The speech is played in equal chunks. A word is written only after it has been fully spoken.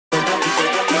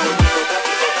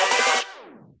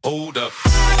Hold up.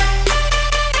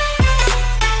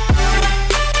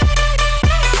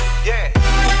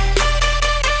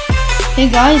 Hey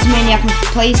guys, Maniac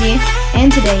Plays here,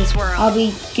 and today I'll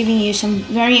be giving you some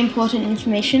very important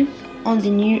information on the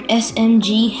new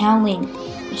SMG Howling,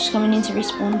 which is coming into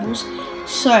Respawnables.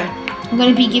 So, I'm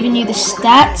going to be giving you the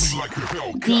stats,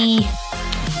 the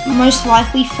most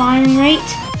likely firing rate,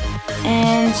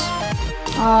 and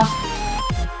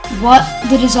what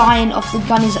the design of the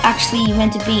gun is actually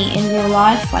meant to be in real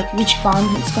life, like which gun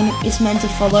it's meant to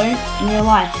follow in real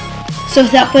life. So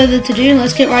without further ado,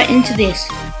 let's get right into this.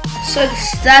 So the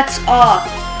stats are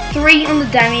 3 on the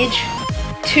damage,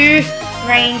 2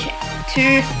 range,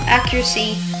 2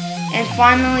 accuracy, and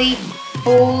finally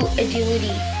full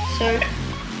agility.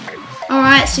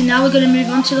 Alright, so now we're going to move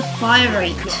on to the fire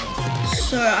rate.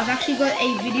 So I've actually got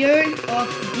a video of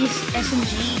this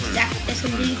SMG, exact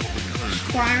SMG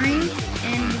firing,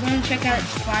 and we're going to check out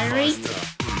its fire rate,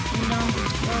 and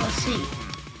well, let's see.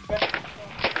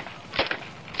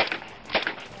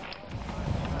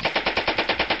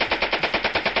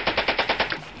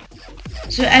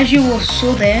 So as you all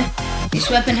saw there, this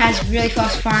weapon has really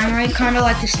fast firing rate, kind of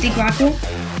like the stick rifle.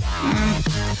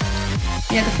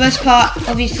 Yeah, the first part,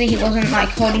 obviously he wasn't like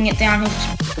holding it down, he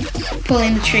was just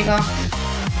pulling the trigger.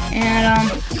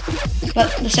 And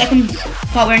but the second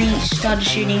part when he started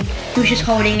shooting, he was just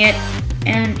holding it,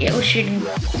 and it was shooting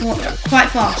quite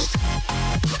fast.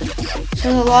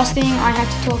 So the last thing I have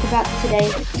to talk about today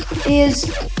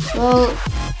is, well,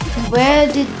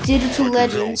 where did Digital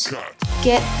Legends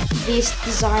get this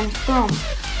design from?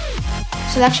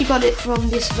 So they actually got it from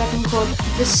this weapon called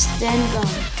the Sten gun.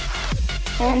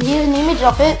 And here's an image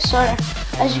of it. So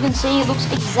as you can see, it looks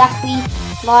exactly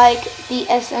like the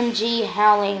SMG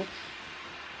Howling.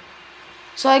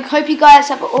 So I hope you guys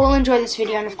have all enjoyed this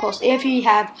video, and of course if you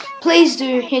have, please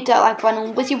do hit that like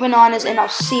button with your bananas, and I'll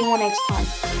see you all next time.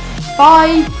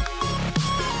 Bye!